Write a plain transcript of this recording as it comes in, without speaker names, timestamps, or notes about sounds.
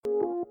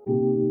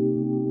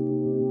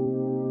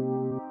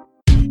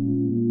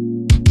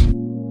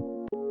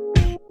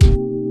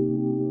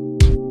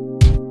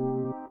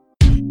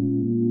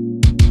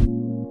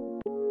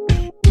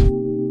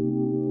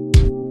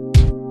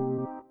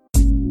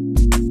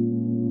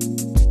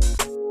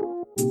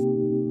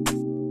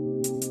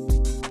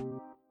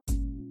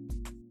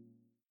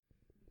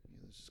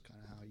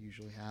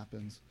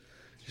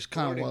headphones. Just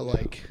kind of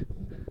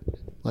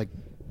like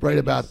right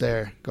about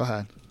there. Go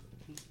ahead.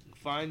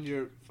 Find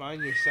your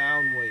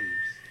sound waves.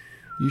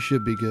 You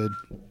should be good.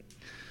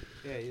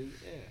 Yeah,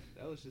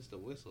 that was just a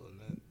whistle and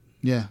that.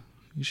 Yeah,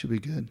 you should be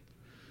good.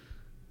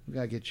 We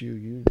gotta get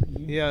you.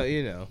 Yeah,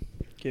 you know.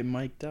 Get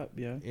mic'd up,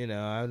 yeah. You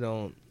know,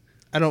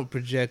 I don't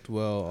project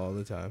well all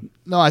the time.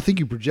 No, I think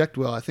you project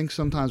well. I think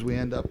sometimes we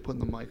end up putting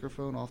the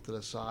microphone off to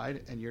the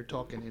side, and you're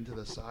talking into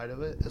the side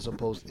of it as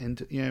opposed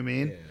into. You know what I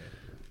mean? Yeah.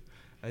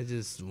 I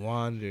just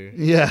wander.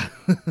 Yeah.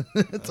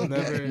 It's I'll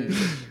okay. never.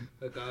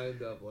 Like I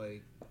end up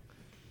like.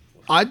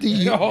 I think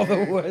you. All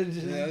the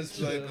wedges. Yeah, it's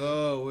like,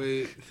 oh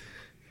wait.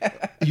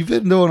 You've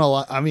been doing a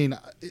lot. I mean,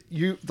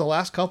 the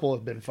last couple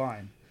have been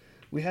fine.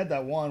 We had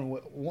that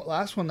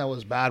last one that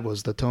was bad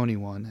was the Tony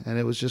one, and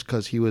it was just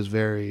because he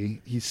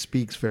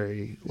speaks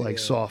very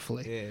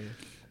softly. Yeah.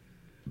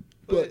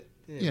 But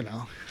you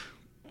know,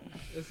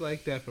 it's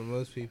like that for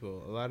most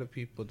people. A lot of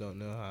people don't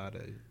know how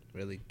to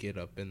really get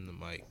up in the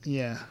mic.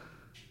 Yeah.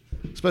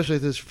 Especially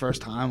if this is your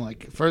first time. I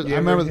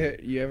remember.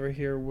 You ever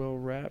hear Will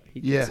rap? He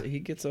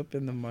gets up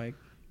in the mic.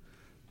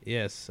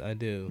 Yes, I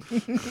do.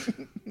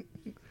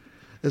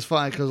 It's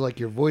fine because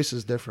your voice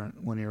is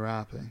different when you're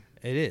rapping.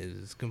 It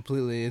is. It's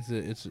completely.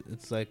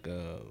 It's like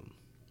a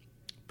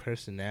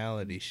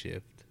personality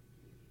shift.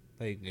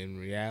 Like in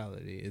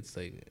reality, it's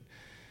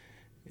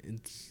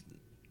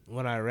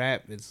when I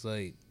rap, it's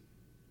like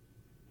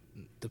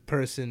the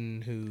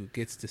person who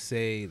gets to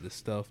say the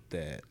stuff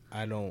that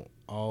I don't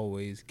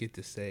always get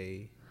to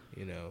say,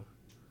 you know,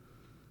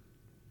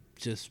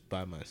 just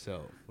by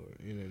myself, or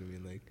you know what I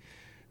mean. Like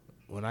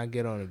when I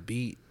get on a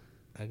beat,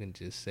 I can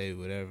just say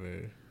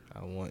whatever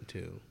I want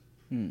to,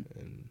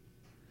 and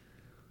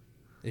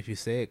if you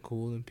say it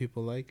cool, then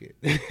people like it.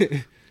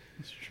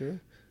 That's true.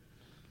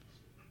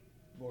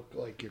 More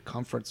like your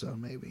comfort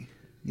zone, maybe.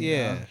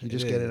 You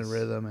just get in a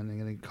rhythm and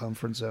in a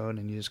comfort zone,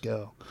 and you just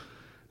go.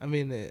 I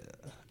mean,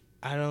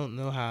 I don't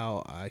know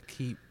how I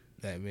keep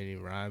that many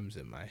rhymes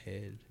in my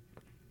head.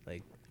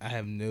 Like I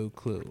have no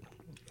clue.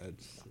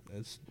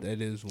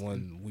 That is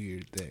one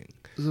weird thing.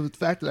 The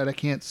fact that I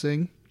can't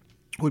sing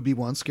would be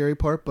one scary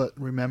part, but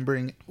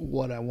remembering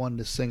what I wanted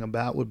to sing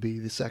about would be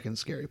the second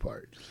scary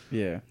part.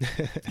 Yeah.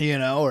 You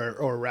know,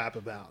 or rap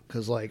about.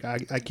 Because, I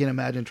can't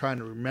imagine trying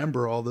to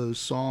remember all those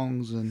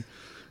songs and,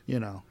 you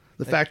know,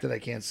 the fact that I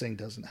can't sing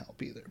doesn't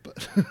help either,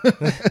 but.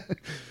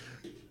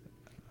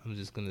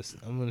 I'm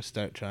gonna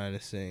start trying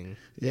to sing.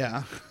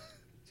 Yeah.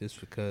 Just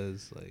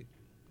because,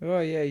 Oh,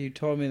 yeah, you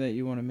told me that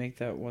you want to make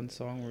that one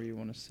song where you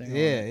want to sing.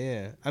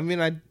 Yeah. I mean,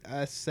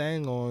 I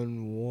sang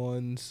on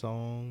one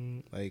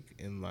song,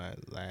 in my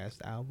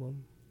last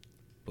album.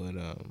 But,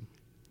 I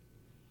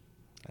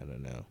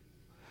don't know.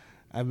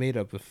 I made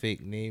up a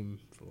fake name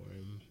for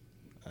him.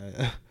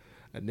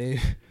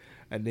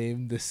 I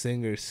named the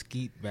singer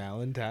Skeet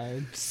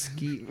Valentine.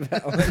 Skeet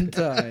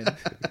Valentine.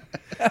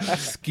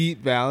 Skeet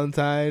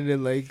Valentine,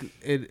 and,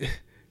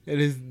 and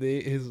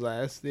his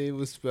last name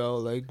was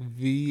spelled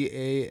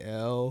Valy,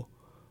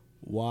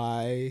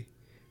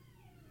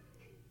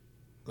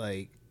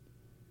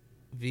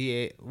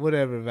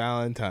 whatever,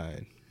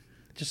 Valentine.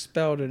 Just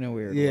spelled in a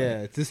weird way.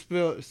 Yeah, just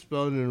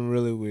spelled in a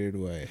really weird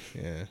way.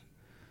 Yeah.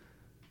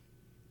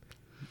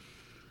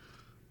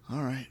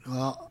 All right.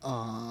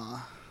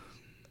 Well,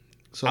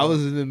 so I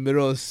was in the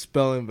middle of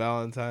spelling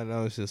Valentine. And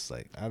I was just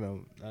like, I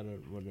don't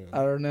want to.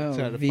 I don't know.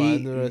 Try to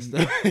find the rest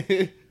of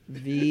it.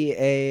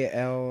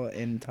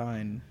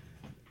 Valentine.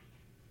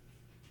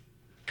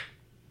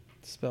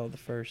 Spell the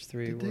first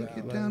three Did they letters.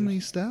 get down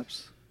these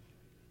steps?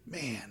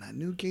 Man, I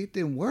knew Gate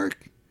didn't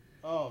work.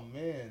 Oh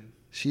man.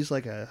 She's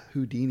like a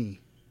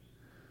Houdini.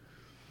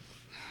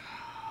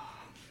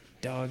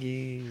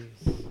 Doggies.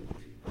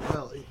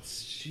 Well,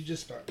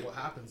 what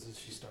happens is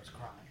she starts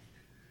crying.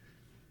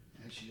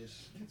 And she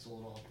just gets a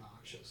little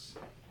obnoxious.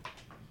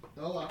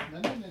 No,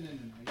 you're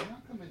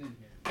not coming in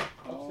here.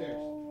 Upstairs.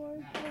 Oh my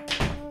gosh,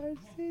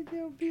 see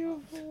how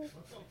beautiful.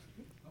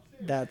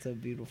 That's a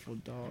beautiful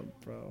dog,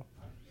 bro.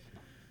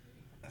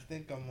 I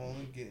think I'm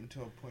only getting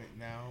to a point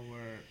now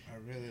where I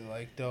really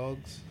like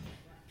dogs,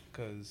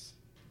 because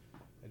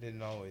I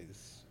didn't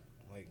always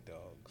like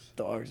dogs.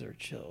 Dogs are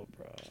chill,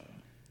 bro.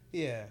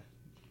 Yeah.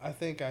 I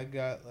think I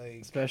got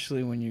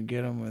especially when you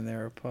get them when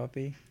they're a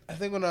puppy. I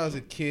think when I was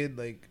a kid,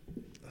 I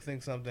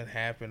think something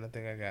happened. I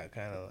think I got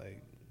kind of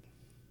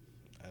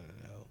I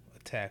don't know,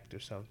 attacked or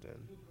something.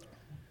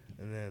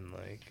 And then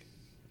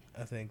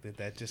I think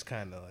that just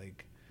kind of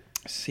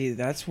See,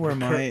 that's where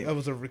that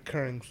was a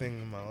recurring thing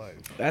in my life.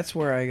 That's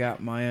where I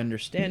got my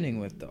understanding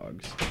with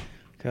dogs,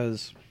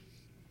 because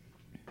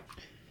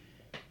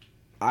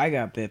I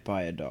got bit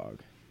by a dog,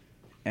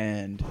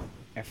 and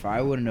if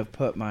I wouldn't have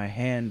put my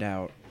hand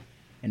out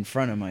in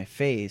front of my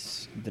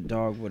face, the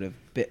dog would have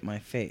bit my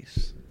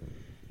face.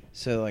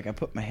 So I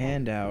put my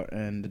hand out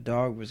and the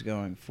dog was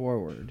going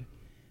forward,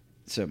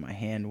 so my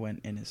hand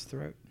went in his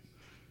throat.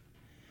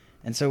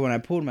 And so when I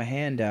pulled my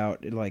hand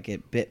out,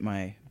 it bit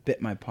my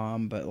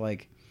palm, but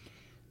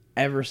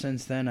ever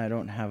since then I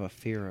don't have a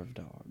fear of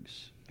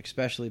dogs,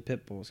 especially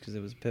pit bulls, because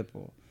it was a pit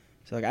bull.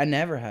 So like I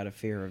never had a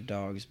fear of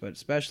dogs, but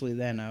especially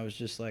then I was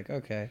just like,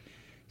 okay.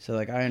 So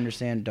like I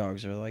understand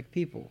dogs are like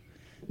people.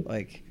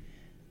 Like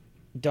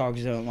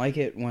dogs don't like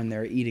it when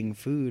they're eating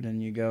food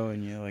and you go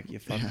and you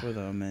fuck with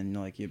them and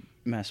like you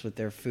mess with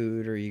their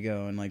food or you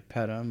go and like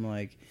pet them.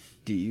 Like,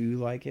 do you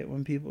like it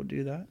when people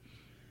do that?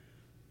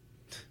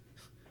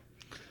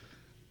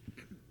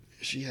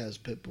 She has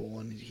Pitbull,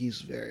 and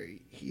he's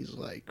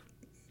like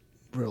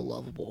real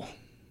lovable.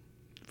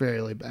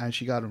 Very laid back. And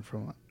she got him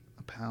from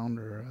a pound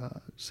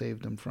or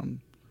saved him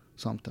from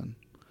something.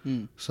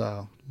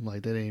 So,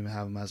 like, they didn't even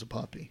have him as a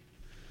puppy.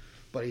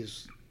 But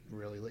he's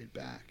really laid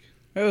back.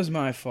 It was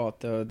my fault,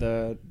 though.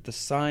 The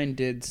sign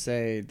did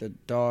say the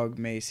dog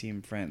may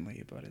seem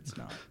friendly, but it's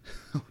not.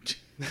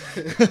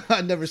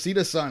 I've never seen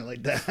a sign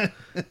like that.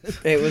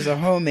 It was a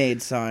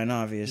homemade sign,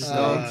 obviously.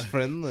 Dog's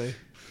friendly.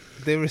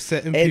 They were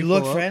setting It people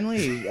looked up.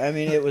 friendly. I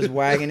mean, it was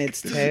wagging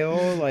its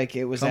tail like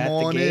it was Come at the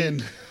on gate.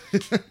 in.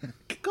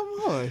 Come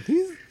on,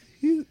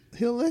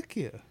 he'll lick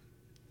you.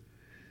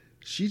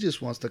 She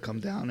just wants to come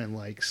down and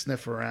like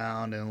sniff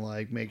around and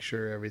like make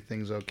sure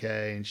everything's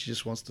okay, and she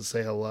just wants to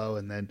say hello,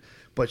 and then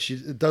but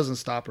it doesn't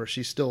stop her.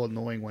 She's still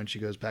annoying when she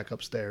goes back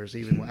upstairs,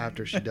 even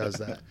after she does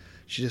that.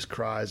 She just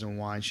cries and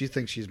whines. She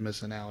thinks she's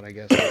missing out, I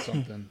guess, on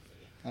something.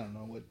 I don't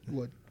know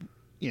what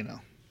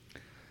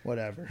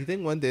whatever. You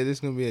think one day there's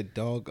gonna be a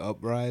dog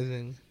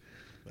uprising,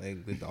 like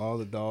with all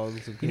the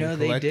dogs You know,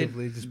 they did.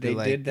 collectively just They be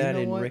like, did that you know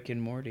in what? Rick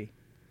and Morty.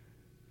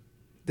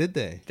 Did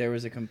they? There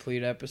was a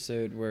complete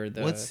episode where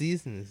What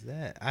season is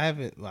that? I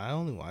haven't. Well, I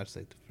only watched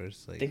like the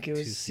first like. I think it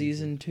was 2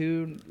 season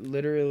 2.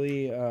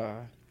 Literally,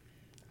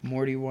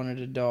 Morty wanted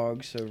a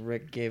dog, so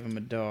Rick gave him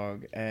a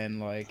dog, and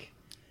like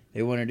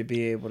they wanted to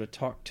be able to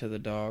talk to the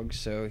dog,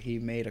 so he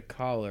made a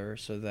collar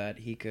so that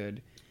he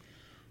could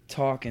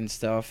talk and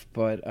stuff.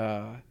 But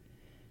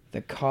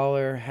the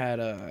collar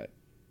had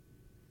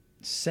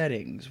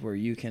settings where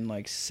you can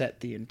like set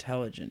the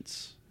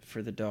intelligence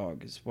for the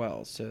dog as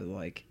well. So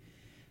like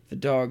the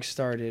dog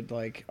started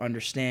like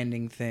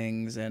understanding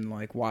things and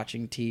like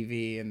watching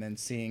TV and then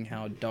seeing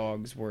how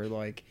dogs were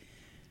like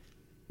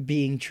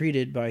being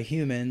treated by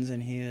humans,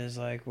 and he was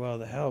like, well,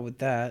 the hell with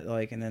that.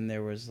 Like, and then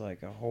there was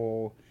like a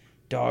whole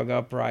dog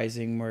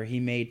uprising where he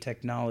made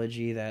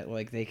technology that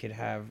like they could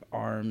have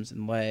arms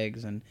and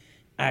legs and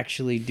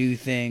actually do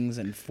things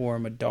and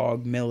form a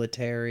dog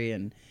military,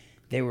 and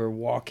they were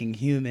walking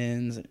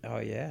humans. Oh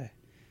yeah,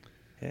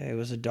 it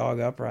was a dog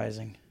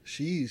uprising.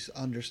 She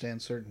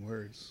understands certain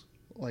words.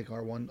 Like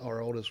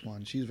our oldest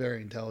one, she's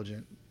very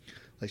intelligent.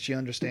 Like she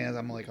understands.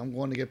 I'm like, I'm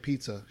going to get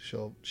pizza.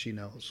 She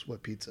knows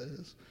what pizza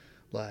is.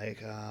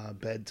 Like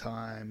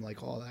bedtime,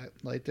 like all that.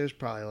 Like there's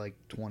probably like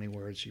 20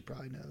 words she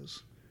probably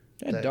knows.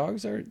 Yeah,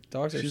 dogs are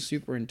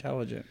super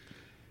intelligent.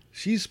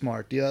 She's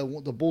smart. Yeah,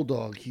 the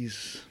bulldog.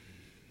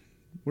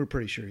 We're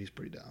pretty sure he's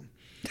pretty dumb.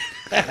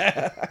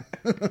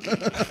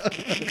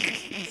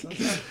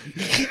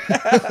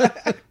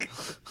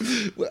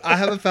 I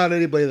haven't found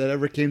anybody that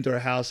ever came to our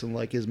house and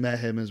like has met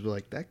him and is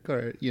like that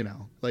guy,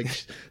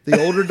 like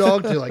the older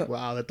dogs. They're like,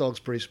 wow, that dog's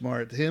pretty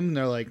smart. Him,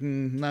 they're like,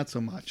 not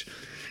so much.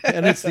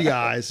 And it's the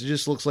eyes. It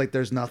just looks like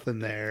there's nothing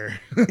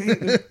there.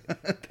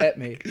 Pet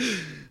me.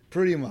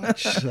 Pretty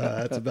much.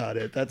 That's about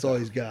it. That's all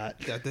he's got.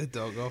 Got that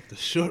dog off the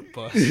short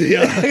bus.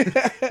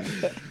 Yeah.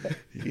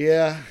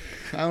 Yeah.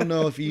 I don't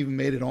know if he even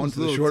made it onto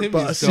the short Timmy's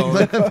bus. He dog.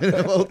 might have been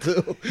able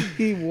to.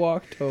 He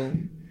walked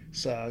home.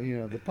 So,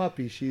 the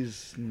puppy,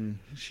 she's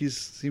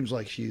seems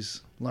like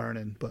she's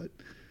learning, but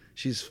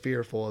she's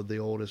fearful of the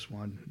oldest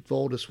one. The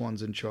oldest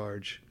one's in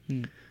charge.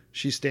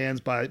 She stands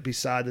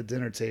beside the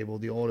dinner table,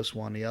 the oldest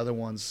one. The other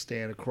ones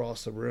stand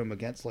across the room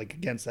against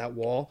that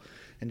wall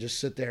and just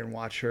sit there and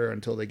watch her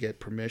until they get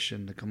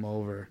permission to come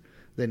over.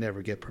 They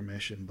never get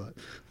permission, but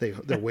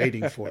they're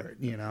waiting for it,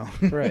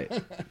 Right.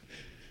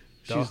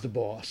 She's the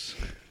boss.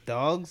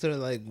 Dogs are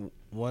like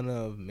one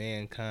of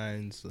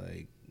mankind's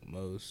like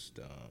most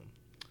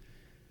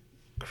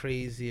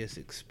craziest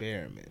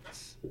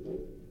experiments.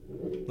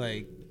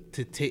 Like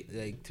to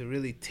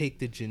really take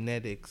the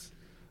genetics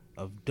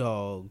of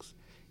dogs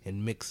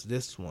and mix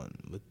this one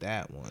with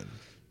that one.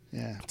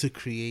 Yeah. To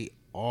create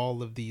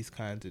all of these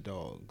kinds of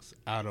dogs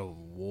out of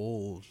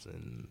wolves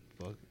and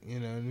you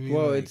know what I mean?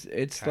 Well, like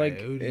it's like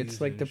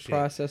the shit.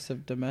 process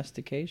of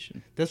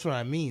domestication. That's what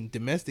I mean.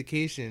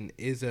 Domestication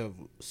is a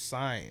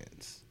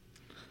science.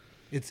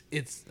 It's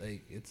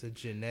like it's a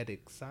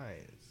genetic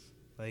science.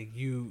 Like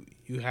you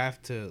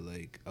have to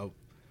like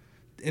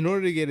in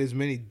order to get as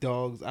many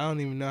dogs. I don't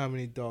even know how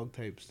many dog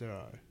types there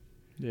are.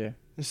 Yeah.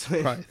 It's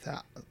like, Probably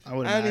that. I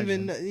would I don't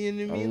imagine. even, you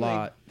know what I mean? A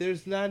lot. Like,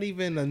 there's not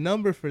even a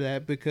number for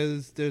that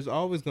because there's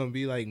always going to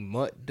be like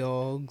mutt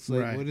dogs.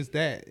 Like, Right. what is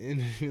that?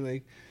 And you're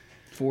like,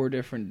 4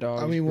 different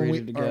dogs when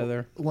breeded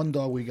together. one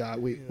dog we got,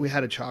 we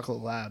had a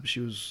chocolate lab. She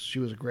was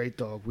a great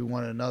dog. We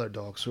wanted another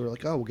dog, so we were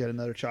like, oh, we'll get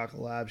another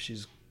chocolate lab.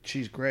 She's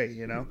great,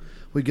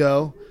 We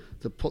go,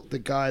 the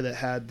guy that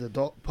had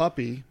the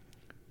puppy,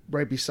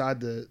 right beside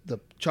the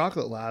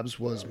chocolate labs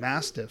was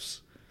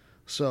mastiffs,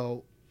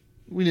 so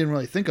we didn't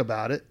really think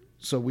about it.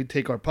 So we'd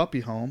take our puppy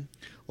home,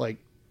 like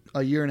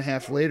a year and a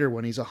half later,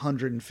 when he's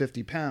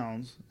 150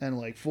 pounds and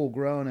like full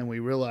grown, and we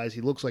realize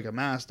he looks like a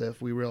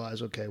Mastiff, we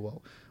realize, okay,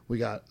 well, we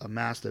got a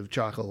Mastiff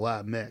Chocolate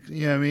Lab mix.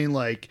 You know what I mean?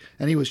 Like,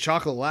 and he was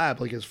Chocolate Lab,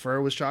 like his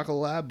fur was Chocolate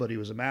Lab, but he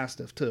was a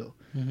Mastiff too.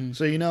 Mm-hmm.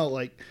 So,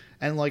 like,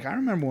 and like, I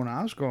remember when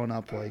I was growing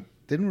up, like,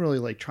 didn't really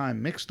like try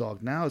and mix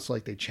dog. Now it's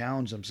like they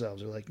challenge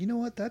themselves. They're like, you know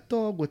what, that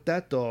dog with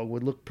that dog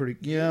would look pretty.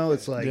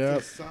 It's like,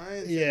 it's a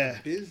science and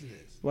a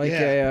business. Like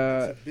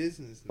it's a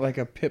business. Like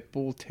a pit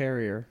bull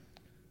terrier.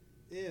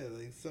 Yeah,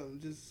 like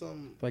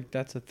some. Like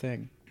that's a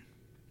thing.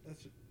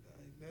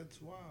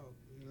 That's wild,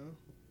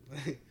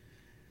 Like,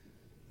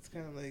 it's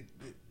kind of like,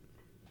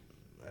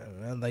 I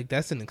don't know, like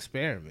that's an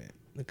experiment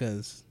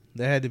because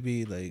there had to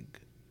be like.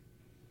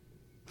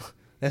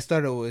 That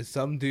started with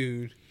some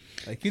dude,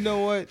 like, you know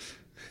what?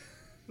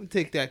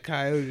 Take that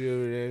coyote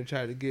over there and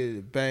try to get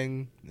it,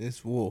 bang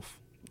this wolf.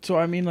 So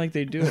I mean, like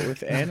they do it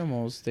with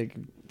animals, they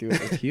can do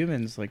it with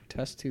humans, like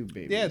test tube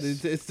babies. Yeah,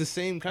 it's the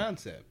same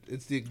concept.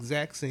 It's the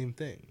exact same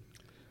thing.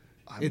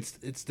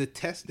 It's the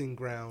testing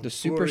ground. The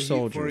super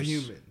soldiers for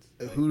humans.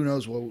 Who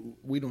knows what?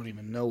 We don't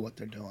even know what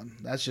they're doing.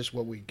 That's just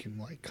what we can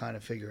like kind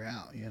of figure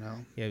out.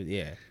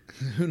 Yeah.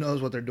 Who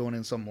knows what they're doing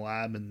in some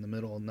lab in the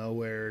middle of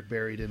nowhere,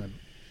 buried in a.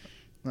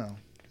 Well,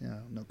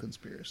 no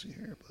conspiracy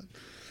here, but.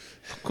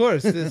 Of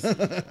course,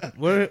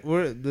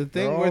 we're the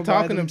thing we're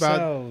talking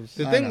about.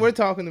 The thing we're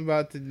talking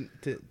about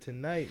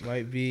tonight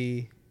might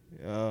be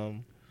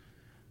one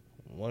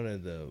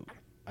of the,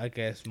 I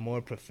guess,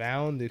 more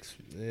profound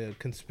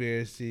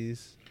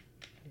conspiracies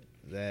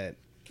that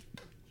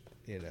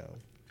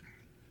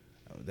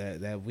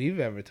that we've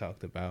ever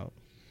talked about.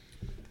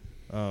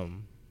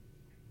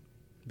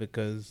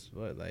 Because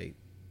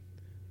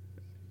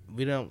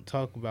we don't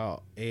talk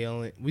about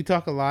alien. We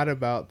talk a lot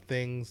about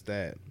things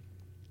that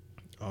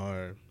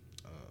are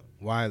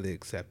widely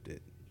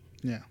accepted.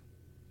 Yeah.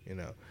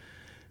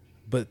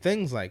 But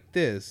things like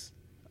this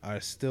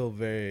are still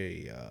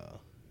very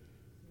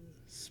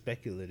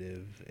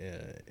speculative,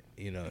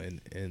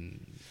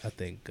 in I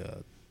think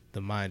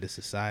the mind of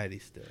society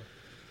still.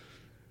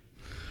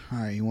 All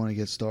right, you want to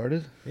get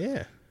started?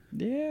 Yeah.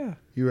 Yeah.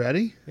 You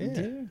ready?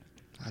 Yeah.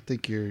 I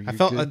think you're I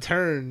felt good. a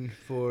turn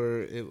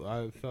for it.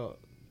 I felt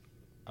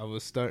I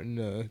was starting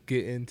to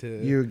get into.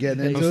 You were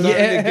getting into. I'm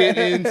starting to get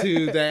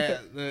into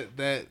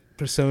that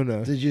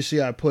persona. Did you see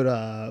I put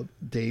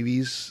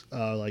Davies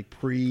like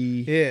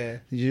pre? Yeah.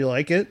 Did you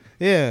like it?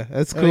 Yeah,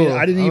 that's cool. I mean,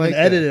 I didn't even like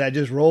edit that. it. I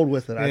just rolled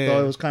with it. I Yeah.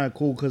 thought it was kind of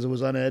cool because it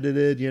was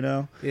unedited,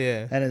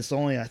 Yeah. And it's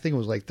only, I think it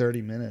was like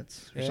 30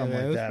 minutes or something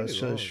man, like that. It it was was pretty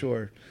so long.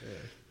 short. Yeah.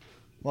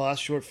 Well,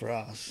 that's short for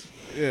us.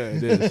 Yeah,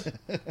 it is.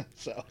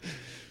 So.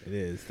 It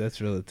is.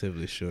 That's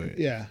relatively short.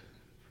 Yeah.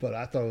 But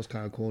I thought it was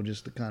kind of cool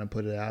just to kind of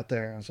put it out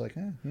there. I was like,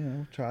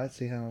 try it,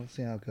 see how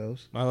it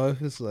goes. My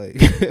wife is like,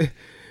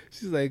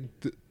 she's like,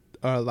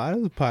 are a lot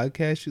of the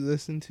podcasts you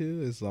listen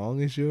to as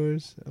long as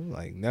yours? I'm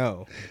like,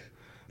 no.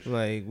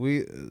 Like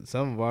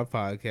some of our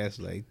podcasts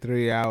are like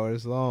 3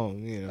 hours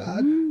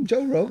long.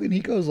 Joe Rogan, he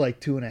goes like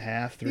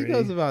 2.5, 3. He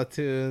goes about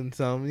 2 and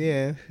some.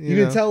 Yeah, you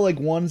can tell like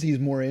ones he's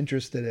more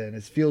interested in.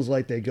 It feels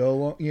like they go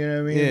long. You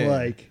know what I mean? Yeah.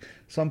 Like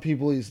some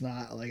people he's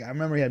not. Like I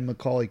remember he had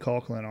Macaulay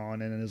Culkin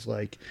on, and it's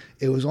like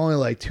it was only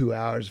like 2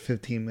 hours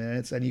 15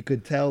 minutes, and you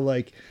could tell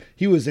like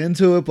he was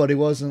into it, but he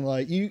wasn't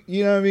like you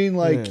know what I mean?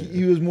 Like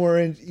he was more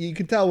in. You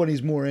could tell when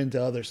he's more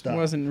into other stuff. He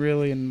wasn't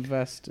really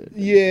invested.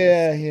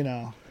 Yeah,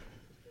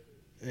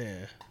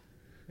 Yeah,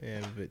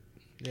 but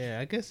yeah,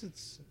 I guess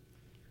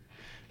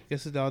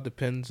it all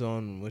depends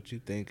on what you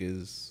think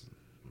is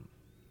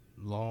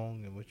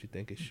long and what you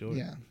think is short.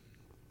 Yeah.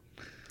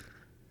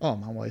 Oh,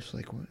 my wife's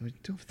like, "What, we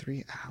do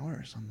 3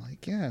 hours?" I'm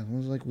like, "Yeah." I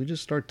was like, "We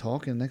just start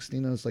talking. Next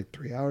thing you know, it's like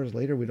 3 hours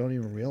later. We don't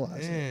even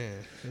realize it.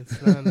 Yeah,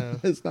 it's not.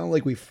 It's not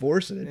like we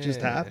force it. It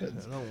just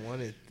happens." I don't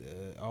want it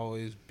to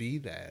always be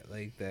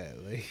like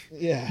that. Like,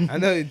 Yeah. I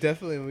know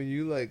definitely when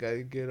you like,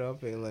 I get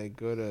up and like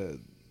go to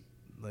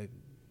like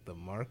the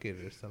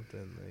market or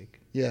something. Like,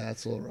 Yeah,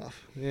 that's a little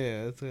rough.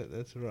 yeah,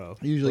 that's rough.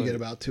 I usually get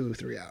about 2 or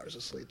 3 hours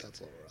of sleep.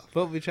 That's a little rough.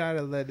 But we try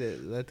to let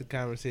the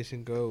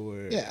conversation go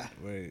where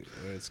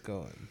it's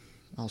going.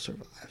 I'll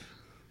survive.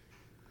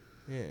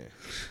 Yeah.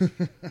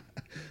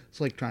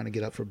 It's like trying to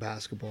get up for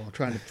basketball. I'm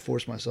trying to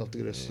force myself to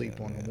go to sleep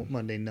on a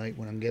Monday night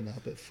when I'm getting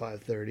up at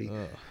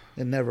 5:30.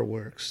 It never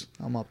works.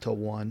 I'm up till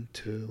 1,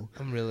 2.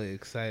 I'm really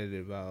excited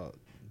about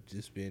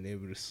just being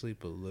able to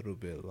sleep a little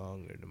bit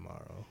longer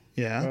tomorrow.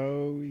 Yeah?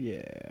 Oh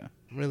yeah.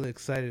 I'm really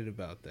excited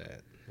about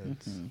that.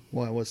 That's,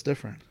 Why? What's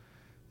different?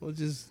 well,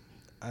 just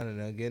I don't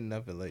know, getting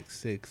up at like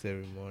 6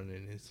 every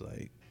morning. It's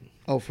like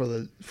Oh, for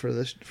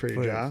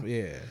your job?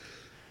 Yeah.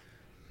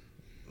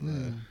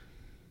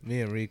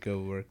 Me and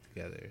Rico work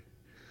together.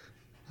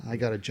 I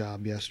got a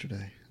job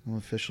yesterday. I'm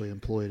officially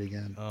employed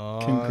again.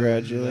 Oh,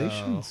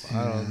 Congratulations. no.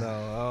 I don't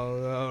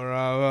know.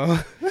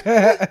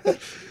 Bravo.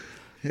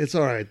 It's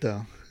all right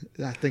though.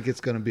 I think it's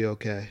gonna be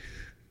okay.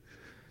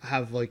 I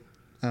have I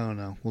don't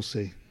know. We'll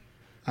see.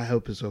 I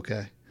hope it's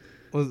okay.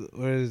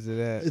 Where is it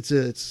at?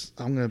 It's.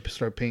 I'm gonna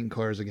start painting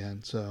cars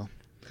again. So.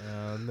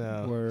 Oh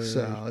no. Word.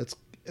 So it's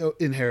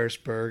in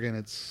Harrisburg, and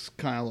it's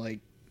kind of like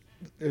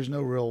there's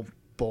no real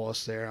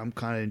boss there. I'm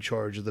kind of in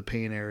charge of the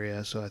paint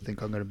area, so I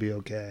think I'm going to be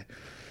okay.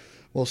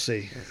 We'll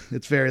see.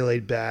 It's very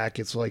laid back.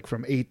 It's like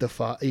from 8 to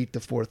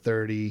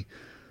 4:30,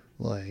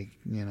 like,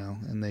 you know,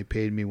 and they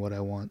paid me what I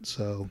want,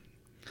 so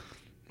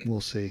we'll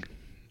see.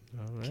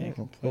 All right. Can't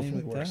Hopefully complain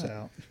it with works that.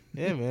 out.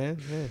 Yeah, man.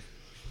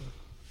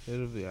 Yeah.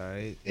 It'll be all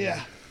right.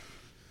 Yeah.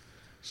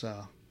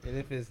 So, And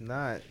if it's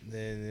not,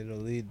 then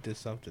it'll lead to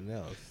something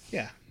else.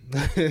 yeah.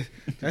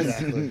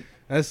 Exactly.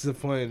 That's the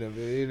point of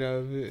it, you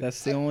know.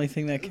 That's the only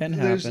thing that can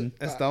There's- happen.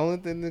 That's the only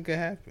thing that can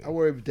happen. I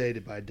worry day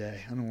by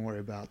day. I don't worry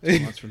about 2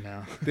 months from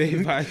now.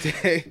 Day by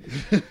day.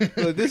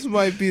 Look, this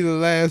might be the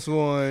last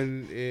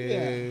one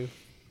if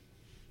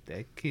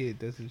that kid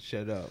doesn't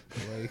shut up.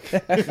 Like,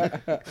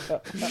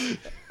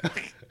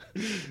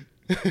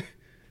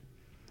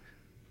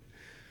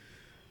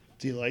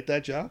 Do you like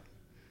that job?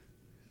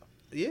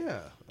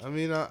 yeah, I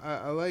mean,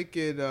 I like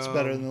it. It's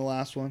better than the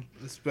last one.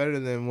 It's better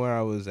than where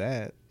I was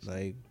at,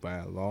 like by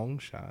a long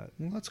shot.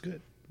 Well, that's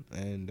good.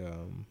 And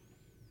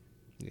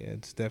yeah,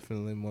 it's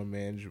definitely more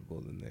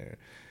manageable than there,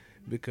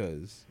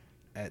 because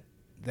at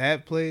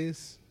that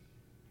place,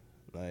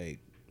 like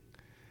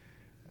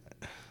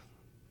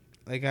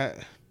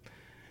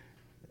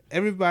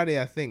everybody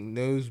I think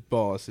knows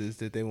bosses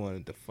that they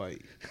wanted to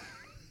fight.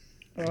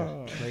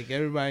 Like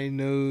everybody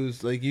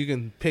knows, like you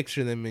can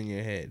picture them in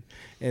your head,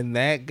 and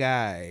that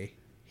guy,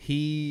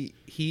 he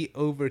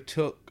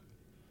overtook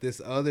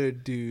this other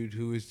dude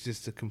who was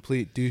just a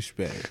complete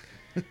douchebag.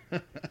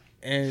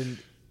 And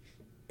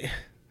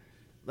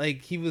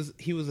like he was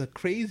a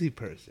crazy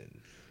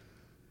person,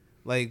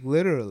 like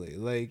literally,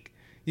 like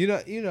you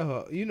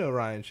know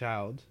Ryan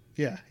Childs.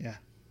 Yeah.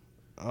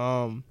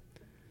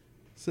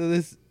 So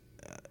this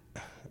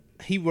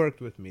he worked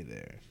with me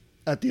there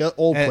At the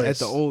old place. at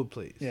the old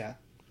place. Yeah.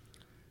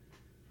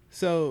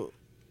 So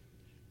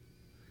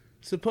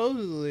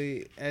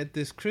supposedly at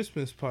this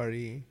Christmas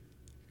party,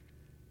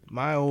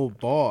 my old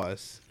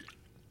boss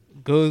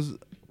goes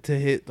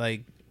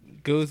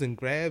and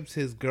grabs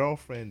his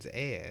girlfriend's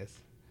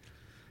ass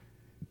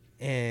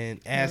and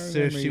asks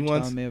her if she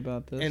wants me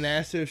about this. and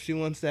asks her if she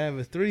wants to have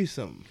a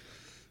threesome.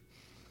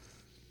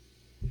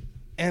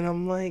 And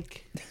I'm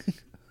like,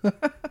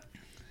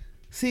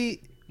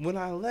 see, when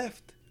I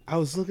left, I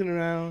was looking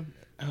around.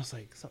 I was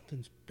like,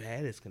 something's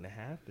bad is gonna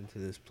happen to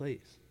this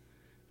place,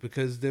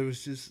 because there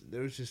was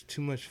just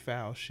too much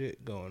foul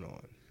shit going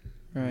on.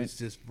 Right. It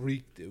just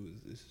reeked. It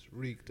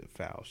reeked of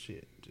foul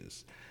shit.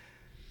 Just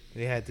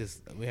we had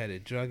a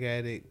drug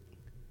addict,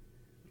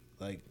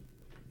 like,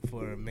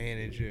 for a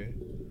manager.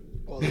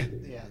 Well,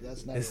 yeah,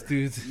 that's not. This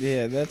dude's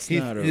Yeah, that's he-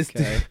 not this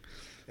okay.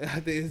 I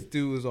think this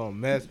dude was on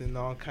meth and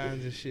all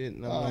kinds of shit,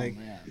 and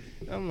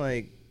I'm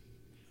like,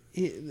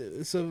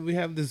 so we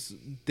have this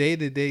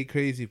day-to-day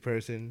crazy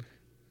person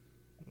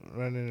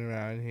running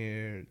around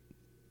here,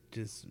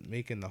 just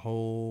making the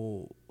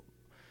whole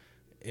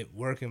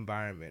work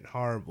environment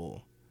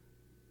horrible.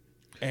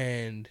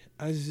 And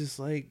I was just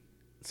like,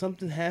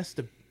 something has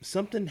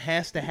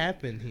to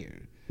happen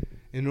here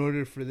in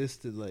order for this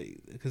to, like,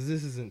 because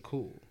this isn't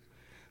cool.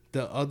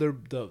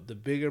 The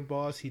bigger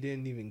boss, he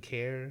didn't even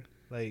care.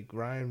 Like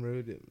Ryan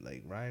wrote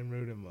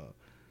him a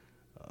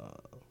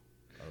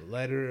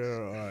letter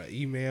or an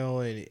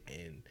email, and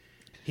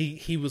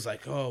he was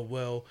like, oh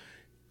well,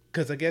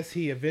 because I guess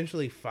he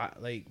eventually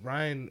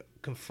Ryan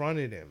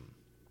confronted him.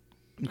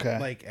 Okay.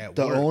 Like at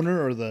the work.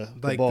 owner or the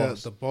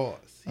boss? The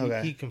boss.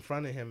 Okay. He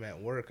confronted him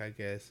at work, I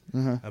guess,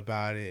 Uh-huh.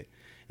 about it,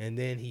 and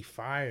then he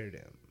fired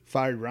him.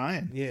 Fired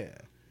Ryan. Yeah.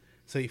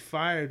 So he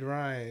fired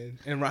Ryan,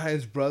 and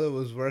Ryan's brother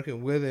was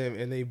working with him,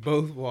 and they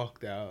both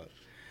walked out.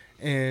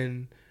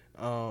 And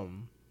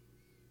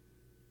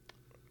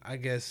I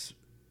guess,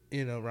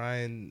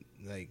 Ryan,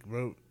 like,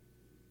 wrote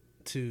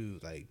to,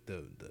 like,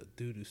 the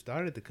dude who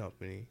started the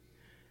company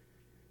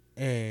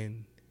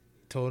and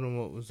told him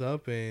what was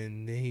up,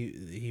 and then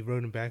he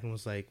wrote him back and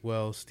was like,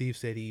 well, Steve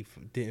said he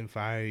didn't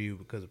fire you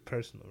because of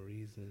personal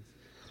reasons.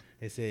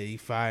 He said he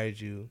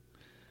fired you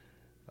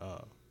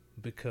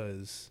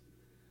because,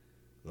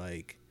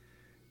 like,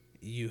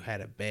 you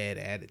had a bad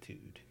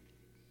attitude.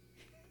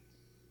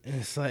 And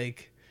it's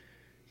like,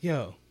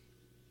 yo,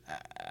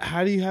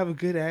 how do you have a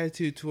good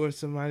attitude towards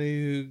somebody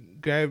who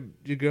grabbed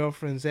your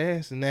girlfriend's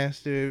ass and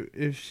asked her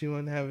if she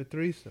wanted to have a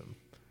threesome?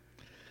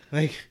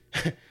 Like,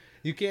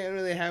 you can't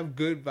really have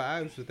good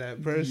vibes with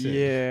that person.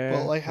 Yeah.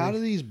 Well, like, how do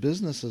these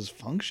businesses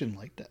function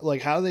like that?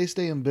 Like, how do they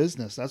stay in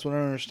business? That's what I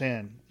don't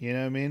understand. You know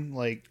what I mean?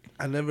 Like,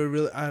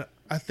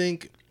 I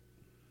think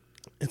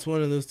it's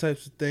one of those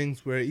types of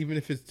things where even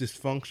if it's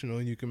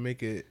dysfunctional, you can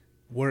make it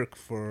work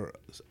for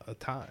a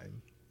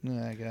time.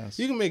 yeah, I guess.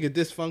 You can make a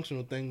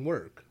dysfunctional thing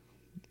work.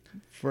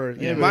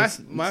 Yeah,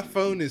 My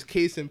phone is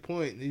case in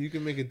point that you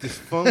can make a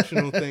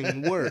dysfunctional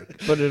thing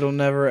work. But it'll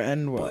never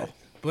end well.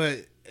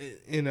 But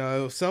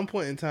at some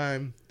point in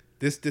time,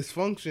 this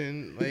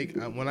dysfunction, like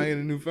when I get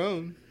a new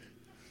phone,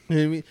 you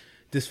know what I mean?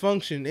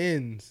 Dysfunction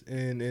ends.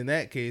 And in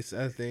that case,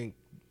 I think,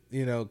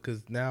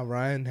 because now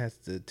Ryan has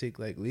to take,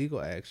 like,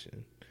 legal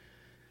action.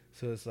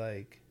 So it's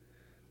like,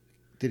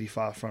 Did he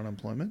file for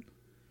unemployment?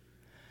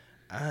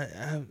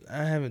 I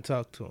haven't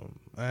talked to him.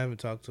 I haven't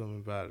talked to him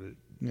about it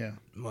Yeah.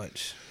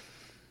 much.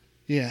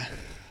 Yeah.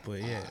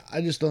 But yeah.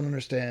 I just don't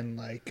understand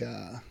like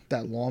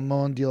that lawn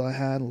mowing deal I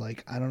had.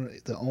 Like I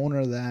don't. The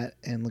owner of that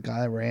and the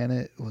guy that ran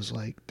it was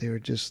like they were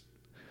just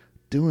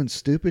doing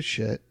stupid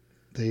shit.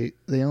 They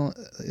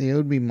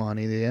owed me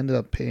money. They ended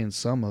up paying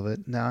some of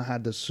it. Now I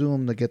had to sue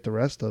them to get the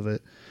rest of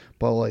it.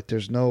 But like,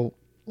 there's no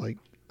like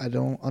I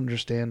don't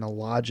understand the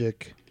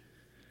logic.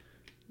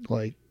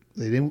 Like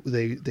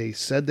they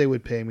said they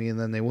would pay me and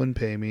then they wouldn't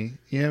pay me.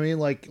 You know what I mean?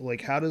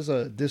 Like how does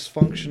a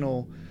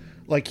dysfunctional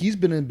like he's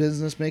been in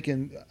business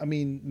making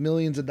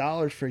millions of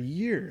dollars for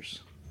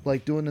years,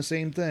 like doing the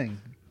same thing,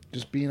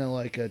 just being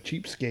like a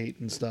cheapskate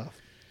and stuff.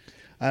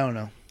 I don't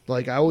know.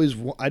 Like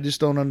I just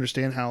don't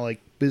understand how like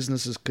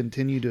businesses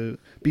continue to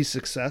be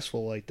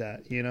successful like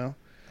that. You know,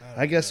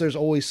 I guess there's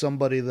always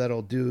somebody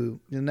that'll do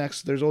the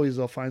next.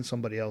 They'll find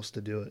somebody else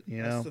to do it.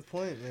 You know, that's the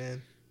point,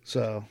 man.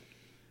 So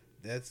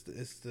it's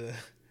the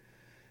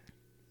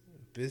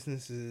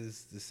business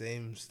is the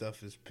same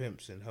stuff as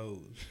pimps and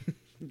hoes.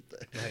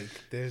 Like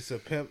there's a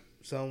pimp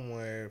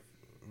somewhere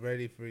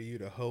ready for you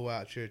to hoe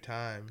out your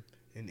time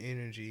and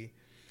energy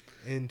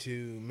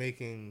into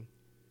making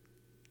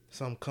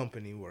some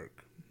company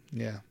work.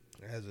 Yeah,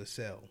 as a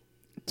sell.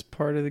 It's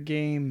part of the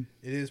game.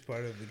 It is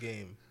part of the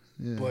game.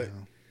 yeah. But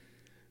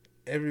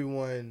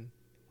everyone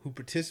who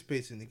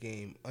participates in the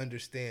game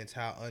understands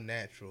how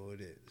unnatural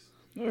it is.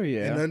 Oh,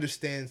 yeah. And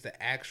understands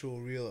the actual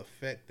real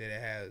effect that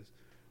it has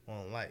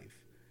on life.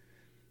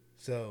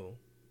 So,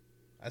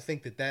 I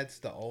think that's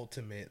the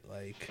ultimate,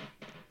 like,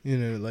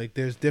 like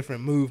there's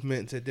different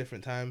movements at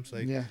different times.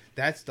 Like,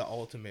 that's the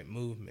ultimate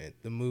movement.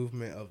 The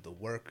movement of the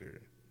worker.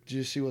 Did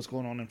you see what's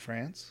going on in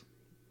France?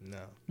 No.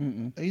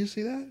 Mm-mm. You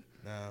see that?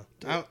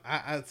 No.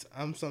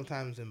 I'm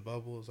sometimes in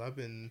bubbles. I've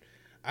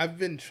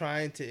been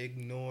trying to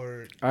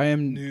ignore. I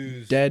am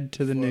news dead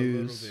to the for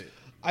news. A little bit.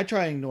 I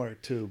try and ignore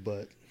it too,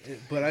 but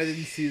I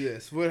didn't see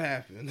this. What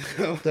happened?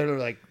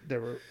 they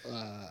were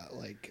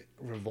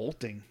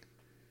revolting.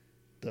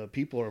 The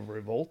people are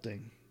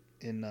revolting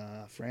in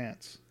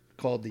France,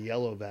 called the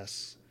yellow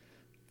vests.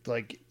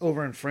 Like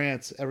over in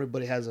France,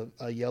 everybody has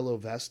a yellow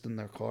vest in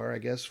their car. I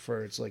guess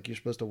it's like you're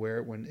supposed to wear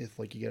it if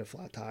like you get a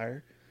flat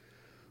tire.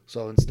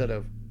 So instead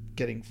of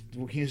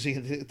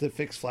using it to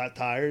fix flat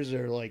tires,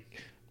 they're like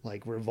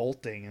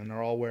revolting, and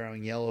they're all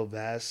wearing yellow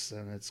vests,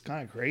 and it's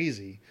kind of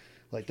crazy.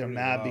 Like they're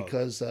mad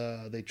because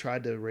they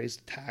tried to raise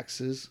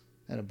taxes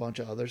and a bunch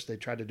of others. They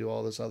tried to do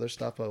all this other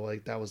stuff, but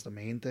like that was the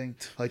main thing,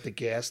 like the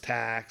gas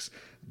tax,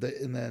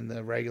 and then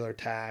the regular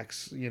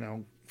tax,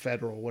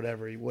 federal,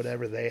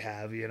 whatever they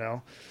have,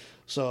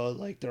 So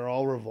like they're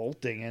all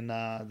revolting,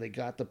 and they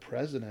got the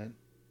president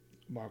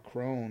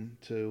Macron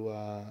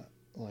to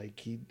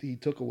he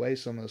took away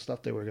some of the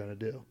stuff they were going to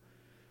do.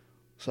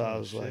 So I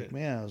was like,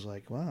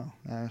 wow,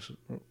 that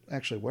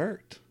actually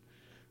worked.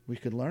 We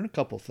could learn a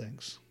couple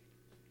things.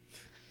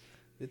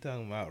 They're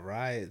talking about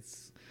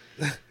riots.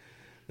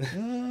 They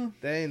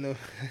ain't no.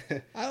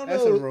 I don't know.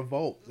 That's a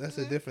revolt. That's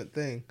a different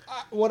thing.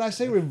 When I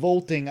say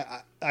revolting,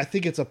 I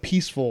think it's a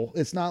peaceful.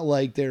 It's not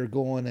like they're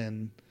going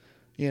and,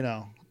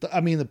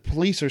 the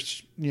police are,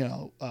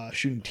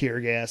 shooting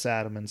tear gas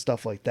at them and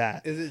stuff like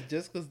that. Is it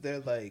just because they're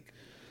like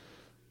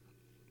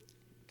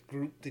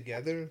grouped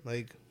together?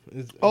 Like,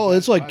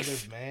 it's like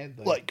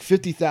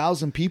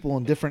 50,000 people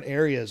in different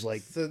areas.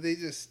 Like, so they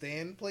just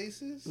stand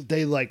places.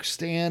 They like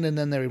stand, and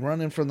then they're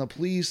running from the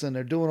police, and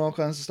they're doing all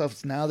kinds of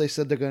stuff. Now they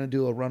said they're going to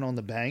do a run on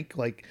the bank.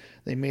 Like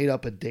they made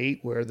up a date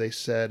where they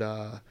said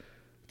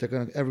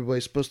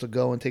everybody's supposed to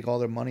go and take all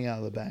their money out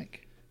of the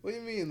bank. What do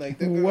you mean? Like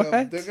they're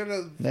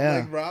gonna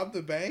like rob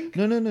the bank?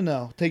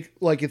 No. Take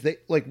if they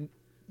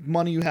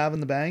money you have in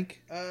the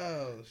bank.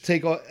 Oh.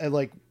 Take all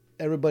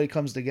everybody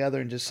comes together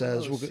and just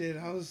says, "Oh shit!"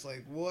 I was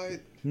like,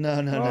 "What?" No.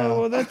 Oh,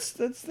 well, that's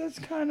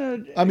kind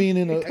of.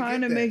 It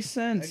kind of makes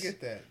sense. I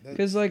get that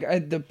because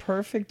the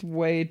perfect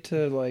way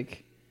to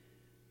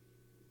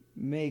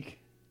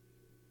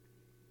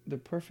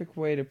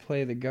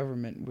play the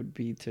government would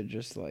be to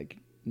just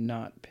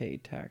not pay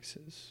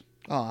taxes.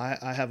 Oh,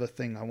 I have a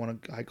thing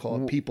I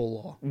call it people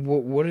law.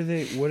 What are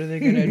they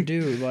gonna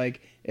do?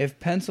 Like if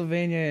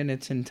Pennsylvania in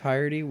its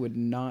entirety would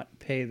not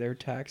pay their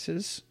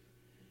taxes.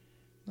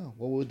 Oh,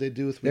 what would they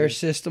do if their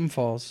system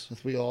falls?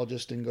 If we all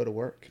just didn't go to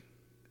work,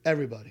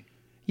 everybody.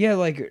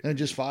 Yeah, and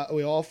just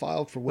we all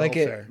filed for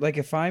welfare. Like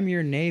if I'm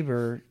your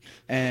neighbor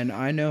and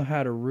I know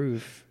how to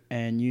roof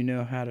and you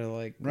know how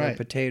to grow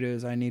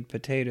potatoes, I need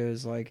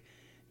potatoes.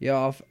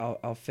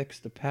 I'll fix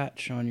the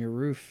patch on your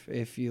roof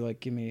if you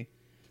give me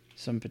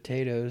some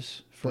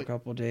potatoes for a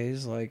couple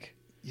days.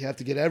 You have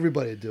to get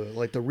everybody to do it,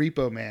 like the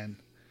repo man.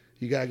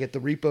 You gotta get the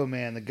repo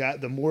man,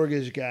 the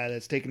mortgage guy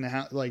that's taking the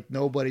house.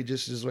 Nobody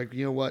just is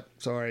you know what?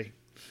 Sorry.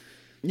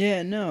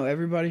 Yeah, no.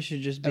 Everybody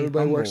should just be.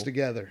 Everybody humble.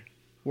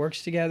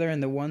 Works together,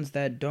 and the ones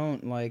that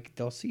don't,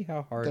 they'll see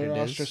how hard it is.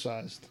 They're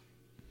ostracized.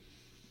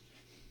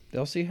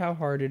 They'll see how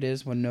hard it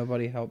is when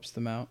nobody helps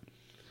them out.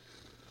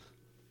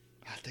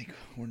 I think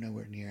we're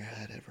nowhere near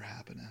that ever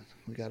happening.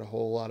 We got a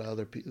whole lot of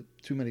other people,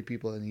 too many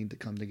people that need to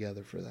come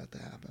together for that to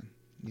happen.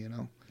 you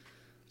know.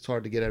 It's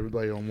hard to get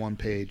everybody on one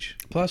page.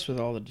 Plus, with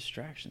all the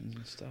distractions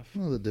and stuff.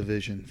 Well, the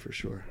division for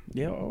sure.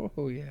 Yeah.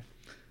 Oh, yeah.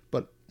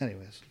 But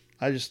anyways,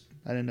 I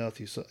didn't know if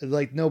you saw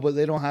no, but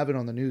they don't have it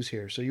on the news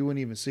here, so you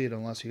wouldn't even see it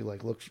unless you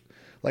like look.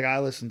 Like I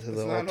listen to the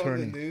It's not on the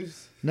alternative.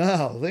 news.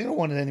 No, they don't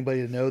want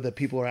anybody to know that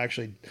people are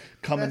actually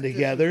coming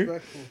together.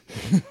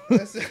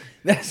 That's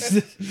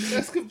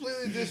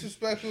completely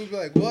disrespectful. To be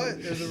like,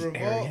 what? There's a revolt?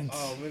 Arrogance.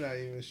 Oh, we're not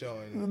even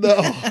showing it.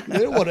 No, they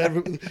don't want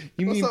every.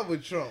 What's up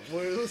with Trump?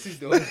 What's he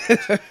doing?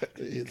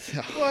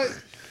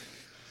 What?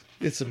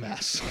 It's a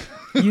mess.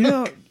 You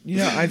know.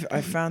 I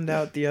found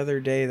out the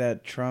other day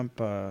that Trump.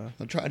 I'm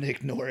trying to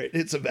ignore it.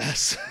 It's a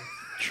mess.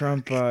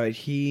 Trump.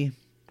 He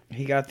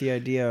got the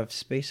idea of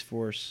Space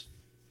Force.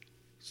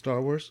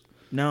 Star Wars?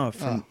 No,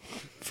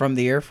 from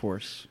the Air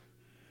Force.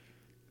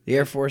 The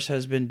Air Force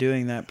has been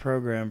doing that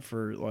program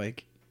for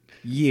like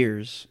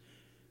years,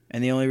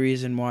 and the only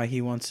reason why he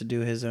wants to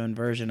do his own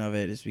version of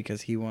it is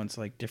because he wants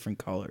like different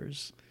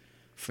colors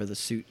for the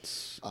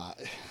suits.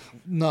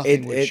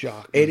 Nothing would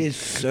shock me. It is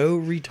so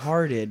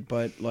retarded,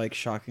 but like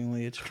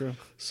shockingly, it's true.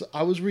 So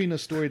I was reading a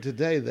story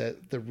today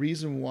that the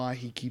reason why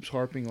he keeps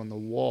harping on the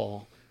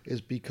wall is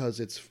because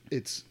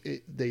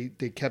they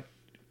kept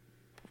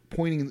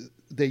pointing.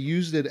 They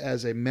used it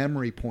as a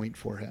memory point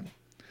for him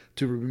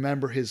to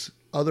remember his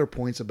other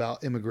points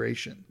about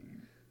immigration.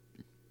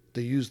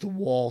 They used the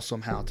wall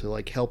somehow to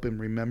like help him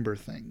remember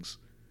things.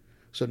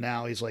 So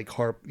now he's like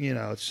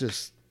it's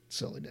just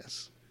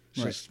silliness.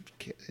 It's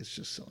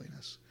just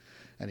silliness.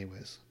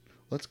 Anyways,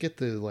 let's get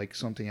to like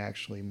something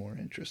actually more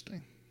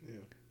interesting. Yeah.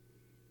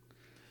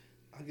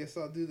 I guess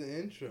I'll do the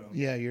intro.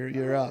 Yeah,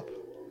 you're up.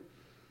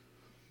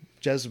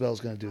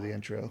 Jezebel's gonna do the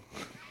intro.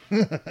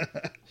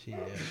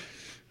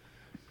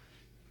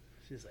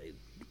 She's like,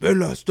 better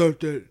not start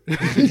that.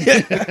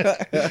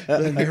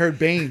 Then you heard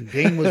Bane.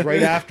 Bane was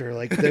right after.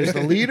 Like, there's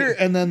the leader,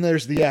 and then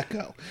there's the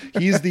echo.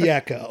 He's the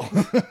echo.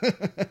 Oh,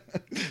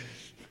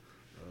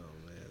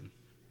 man.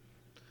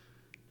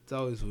 It's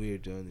always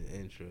weird doing the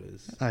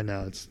intros. I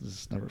know.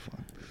 It's never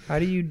fun. How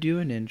do you do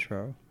an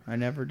intro? I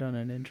never done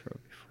an intro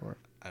before.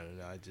 I don't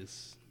know. I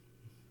just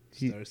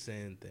start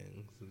saying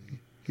things.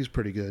 He's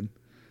pretty good.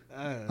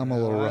 I'm a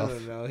little rough. I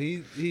don't know.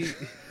 He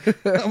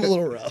I'm a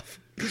little rough.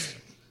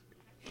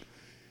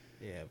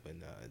 Yeah, but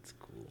no, it's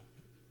cool.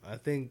 I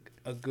think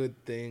a good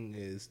thing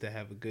is to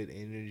have a good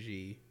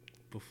energy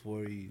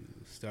before you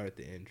start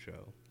the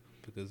intro,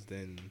 because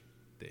then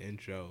the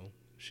intro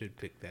should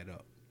pick that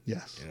up.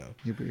 Yes. You know?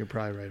 You're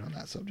probably right on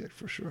that subject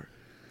for sure.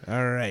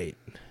 All right.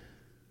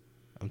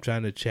 I'm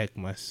trying to check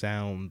my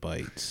sound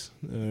bites.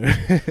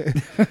 I'm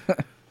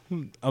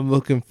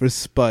looking for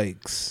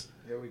spikes.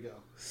 Here we go.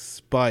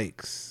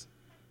 Spikes.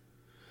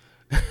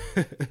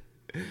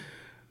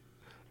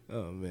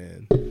 Oh,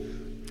 man.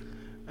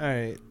 All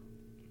right.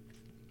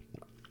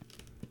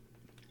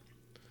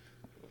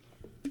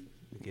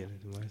 Get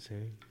into my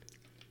saying.